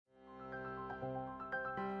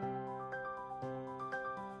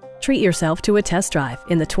Treat yourself to a test drive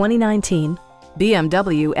in the 2019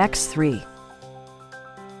 BMW X3.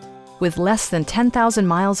 With less than 10,000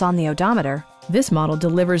 miles on the odometer, this model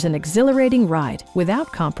delivers an exhilarating ride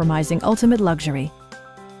without compromising ultimate luxury.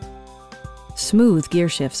 Smooth gear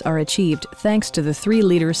shifts are achieved thanks to the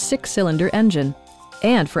 3-liter 6-cylinder engine.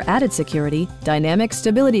 And for added security, dynamic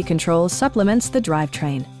stability control supplements the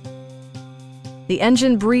drivetrain. The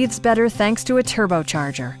engine breathes better thanks to a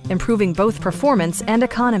turbocharger, improving both performance and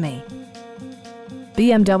economy.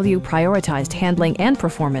 BMW prioritized handling and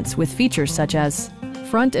performance with features such as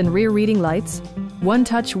front and rear reading lights,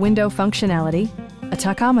 one-touch window functionality, a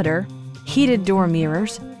tachometer, heated door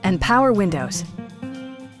mirrors, and power windows.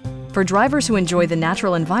 For drivers who enjoy the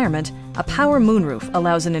natural environment, a power moonroof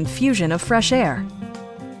allows an infusion of fresh air.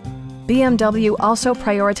 BMW also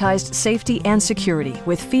prioritized safety and security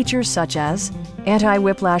with features such as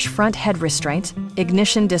anti-whiplash front head restraints,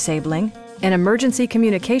 ignition disabling, an emergency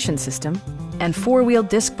communication system, and 4-wheel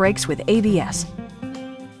disc brakes with ABS.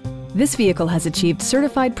 This vehicle has achieved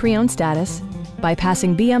certified pre-owned status by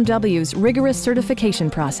passing BMW's rigorous certification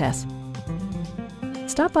process.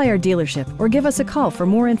 Stop by our dealership or give us a call for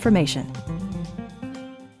more information.